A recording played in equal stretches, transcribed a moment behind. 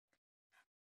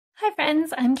Hi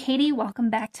friends, I'm Katie.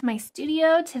 Welcome back to my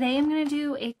studio. Today I'm going to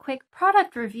do a quick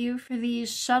product review for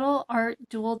these Shuttle Art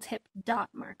dual tip dot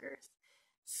markers.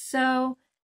 So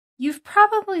you've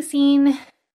probably seen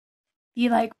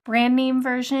the brand name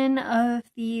version of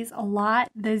these a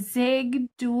lot. The Zig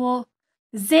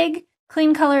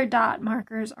Clean Color Dot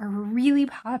markers are really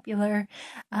popular.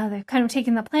 They've kind of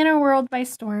taken the planner world by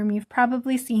storm. You've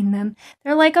probably seen them.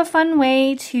 They're like a fun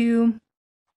way to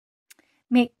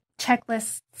make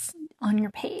checklists on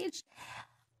your page.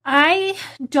 I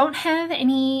don't have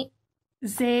any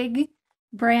Zig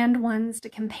brand ones to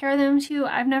compare them to.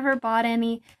 I've never bought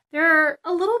any. They're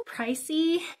a little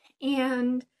pricey,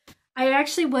 and I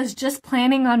actually was just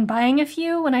planning on buying a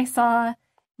few when I saw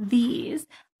these.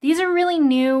 These are really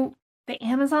new. The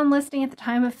Amazon listing at the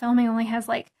time of filming only has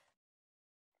like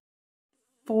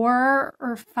 4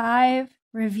 or 5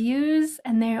 reviews,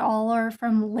 and they all are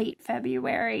from late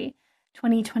February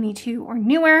 2022 or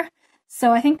newer.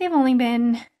 So I think they've only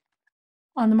been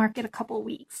on the market a couple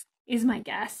weeks, is my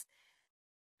guess.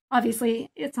 Obviously,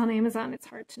 it's on Amazon. It's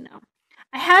hard to know.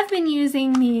 I have been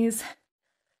using these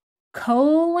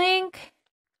COLNK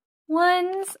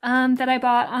ones that I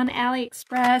bought on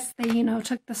AliExpress. They,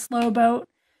 took the slow boat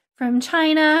from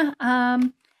China.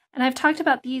 And I've talked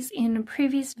about these in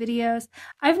previous videos.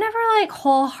 I've never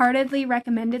wholeheartedly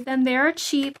recommended them. They are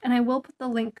cheap, and I will put the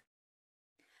link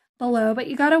below, but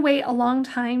you gotta wait a long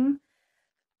time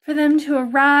for them to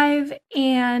arrive,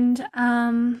 and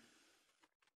a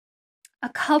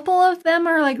couple of them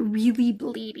are really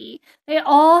bleedy. They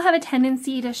all have a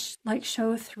tendency to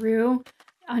show through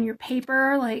on your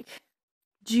paper.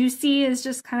 Juicy is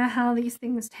just kind of how these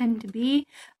things tend to be,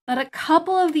 but a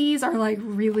couple of these are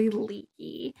really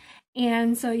leaky,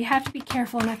 and so you have to be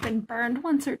careful, and I've been burned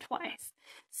once or twice.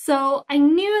 So I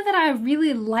knew that I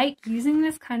really like using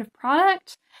this kind of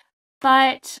product,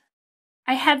 but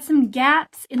I had some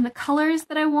gaps in the colors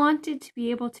that I wanted to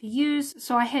be able to use,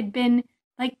 so I had been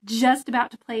just about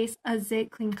to place a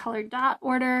Zig Clean Color Dot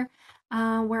order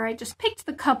where I just picked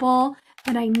the couple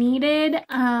that I needed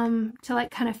to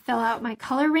kind of fill out my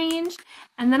color range.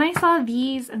 And then I saw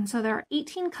these, and so there are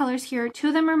 18 colors here. 2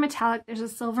 of them are metallic. There's a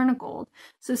silver and a gold.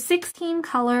 So 16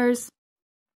 colors,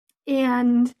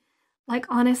 and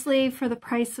honestly, for the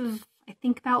price of I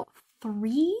think about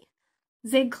 3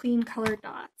 Zig Clean Color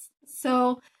Dots.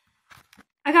 So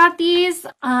I got these.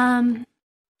 I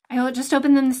just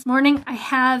opened them this morning.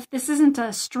 This isn't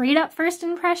a straight up first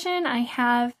impression. I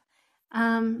have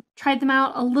tried them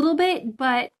out a little bit,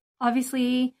 but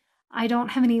obviously I don't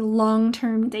have any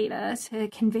long-term data to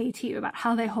convey to you about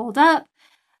how they hold up.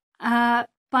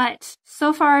 But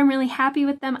so far I'm really happy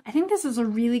with them. I think this is a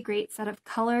really great set of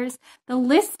colors. The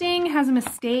listing has a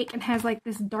mistake and has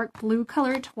this dark blue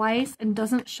color twice and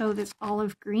doesn't show this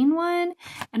olive green one.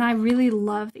 And I really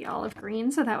love the olive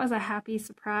green, so that was a happy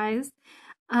surprise.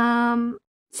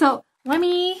 So let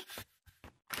me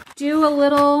do a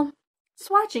little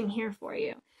swatching here for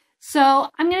you. So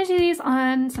I'm going to do these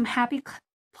on some Happy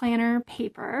Planner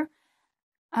paper.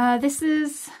 This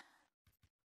is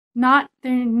not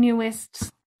their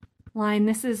newest line.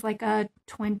 This is a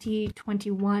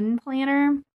 2021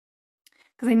 planner,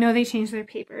 because I know they changed their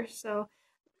paper, so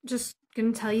just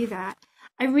gonna tell you that.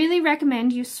 I really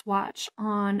recommend you swatch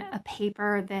on a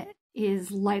paper that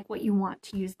is what you want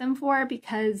to use them for,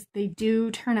 because they do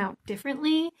turn out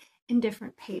differently in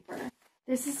different paper.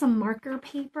 This is some marker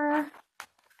paper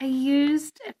I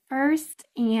used at first,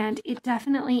 and it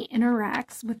definitely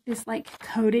interacts with this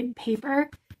coated paper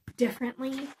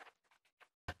differently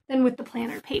than with the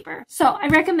planner paper. So I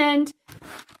recommend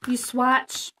you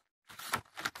swatch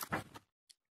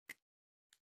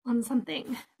on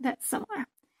something that's similar.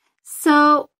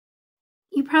 So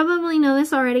you probably know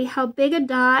this already. How big a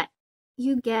dot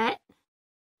you get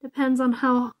depends on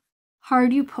how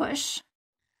hard you push.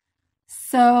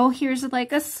 So here's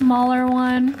a smaller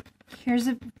one. Here's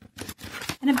a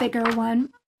bigger one.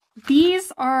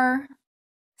 These are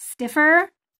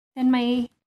stiffer than my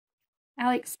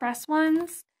AliExpress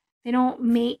ones. They don't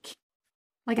make,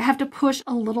 I have to push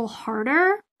a little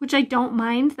harder, which I don't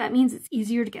mind. That means it's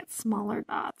easier to get smaller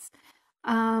dots.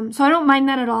 So I don't mind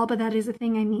that at all, but that is a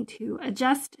thing I need to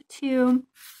adjust to.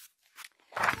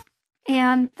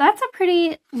 And that's a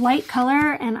pretty light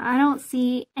color, and I don't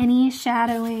see any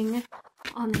shadowing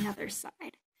on the other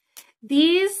side.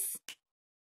 These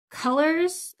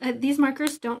colors, these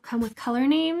markers don't come with color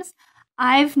names.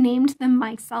 I've named them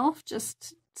myself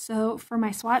just so for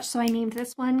my swatch. So I named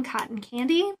this one Cotton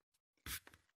Candy.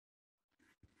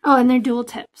 Oh, and they're dual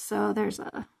tips, so there's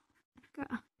a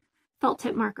felt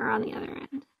tip marker on the other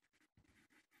end.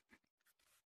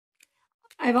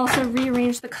 I've also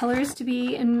rearranged the colors to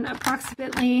be in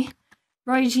approximately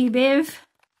Roy G. Biv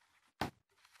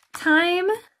time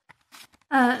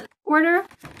order.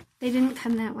 They didn't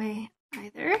come that way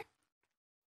either.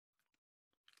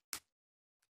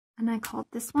 And I called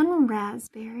this one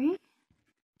Raspberry.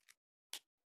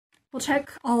 We'll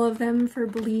check all of them for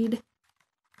bleed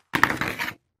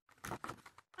at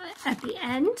the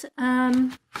end.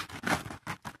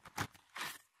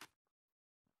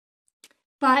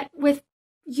 But with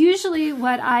usually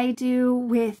what I do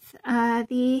with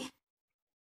the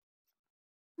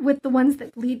ones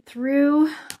that bleed through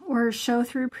or show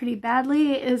through pretty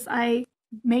badly is I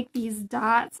make these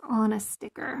dots on a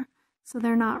sticker so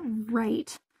they're not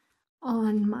right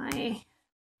on my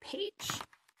page.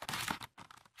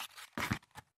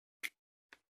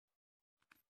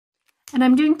 And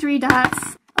I'm doing 3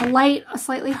 dots, a light, a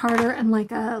slightly harder, and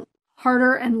like a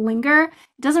harder and linger.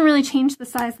 It doesn't really change the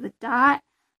size of the dot,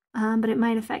 but it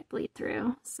might affect bleed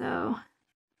through. So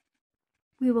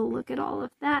we will look at all of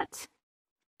that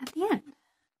at the end.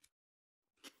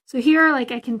 So here,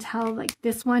 like, I can tell, like,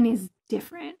 this one is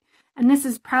different. And this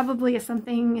is probably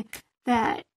something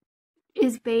that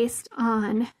is based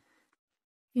on,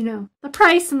 you know, the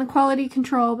price and the quality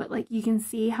control, but like you can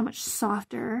see how much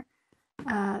softer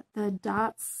the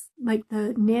dots, like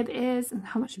the nib is, and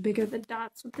how much bigger the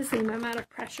dots with the same amount of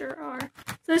pressure are.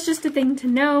 So that's just a thing to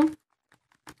know.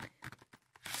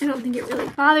 I don't think it really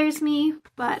bothers me,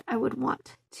 but I would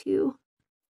want to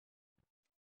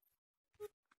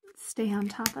stay on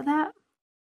top of that.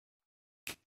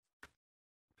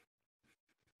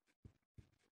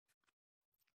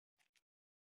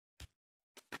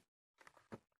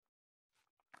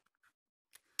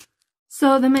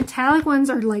 So the metallic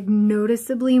ones are like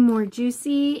noticeably more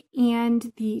juicy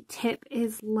and the tip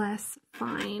is less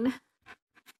fine.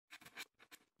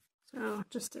 So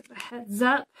just as a heads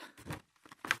up.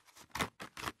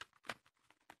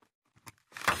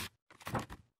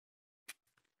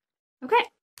 Okay,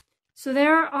 so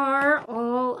there are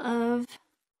all of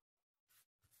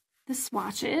the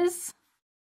swatches.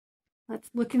 Let's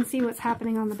look and see what's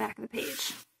happening on the back of the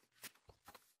page.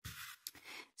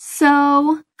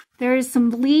 So there's some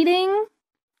bleeding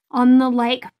on the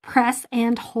like press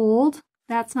and hold.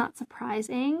 That's not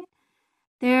surprising.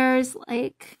 There's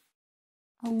like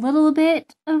a little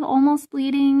bit of almost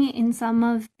bleeding in some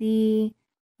of the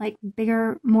like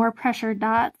bigger, more pressure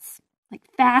dots, like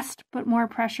fast but more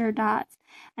pressure dots.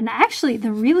 And actually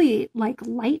the really like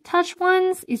light touch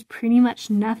ones is pretty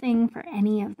much nothing for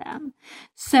any of them.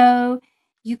 So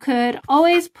you could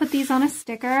always put these on a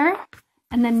sticker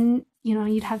and then, you know,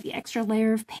 you'd have the extra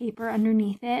layer of paper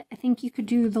underneath it. I think you could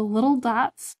do the little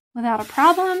dots without a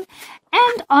problem.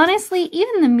 And honestly,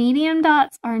 even the medium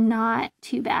dots are not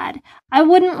too bad. I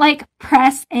wouldn't like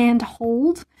press and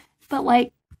hold, but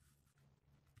like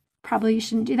probably you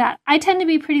shouldn't do that. I tend to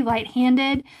be pretty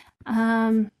light-handed,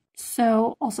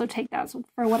 so also take that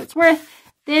for what it's worth.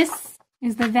 This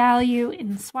is the value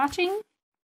in swatching.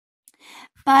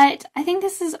 But I think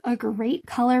this is a great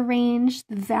color range.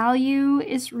 The value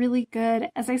is really good.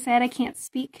 As I said, I can't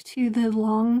speak to the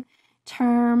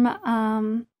long-term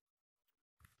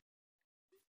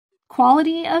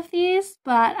quality of these,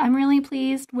 but I'm really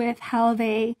pleased with how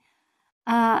they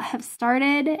have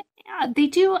started. I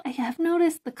have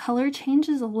noticed the color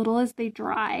changes a little as they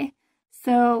dry.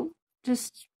 So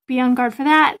just be on guard for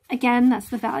that. Again, that's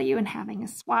the value in having a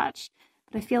swatch.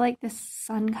 But I feel like this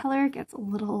sun color gets a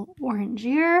little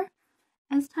orangier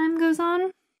as time goes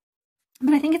on.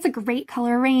 But I think it's a great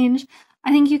color range.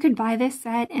 I think you could buy this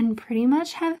set and pretty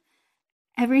much have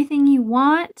everything you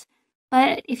want.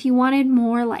 But if you wanted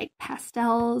more like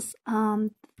pastels,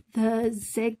 the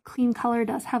Zig Clean Color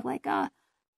does have like a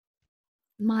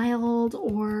mild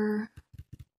or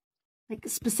like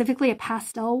specifically a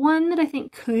pastel one that I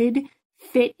think could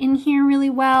fit in here really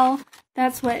well.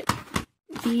 That's what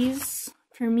these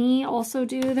for me also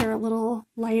do. They're a little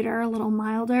lighter, a little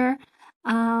milder.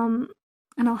 And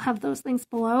I'll have those links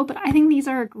below, but I think these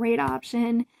are a great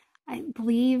option. I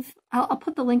believe I'll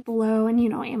put the link below, and you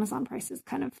know, Amazon prices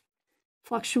kind of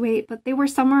fluctuate, but they were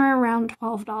somewhere around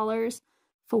 $12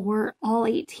 for all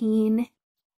 18.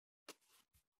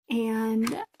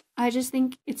 And I just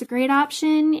think it's a great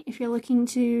option if you're looking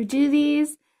to do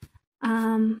these.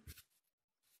 I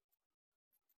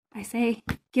say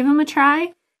give them a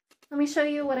try. Let me show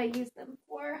you what I use them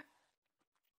for.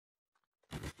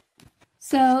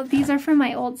 So these are from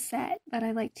my old set, but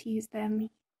I like to use them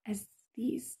as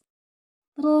these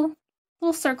little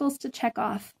circles to check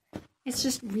off. It's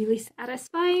just really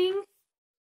satisfying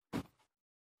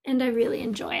and I really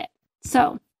enjoy it.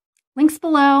 So links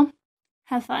below.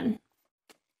 Have fun.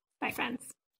 Bye,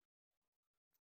 friends.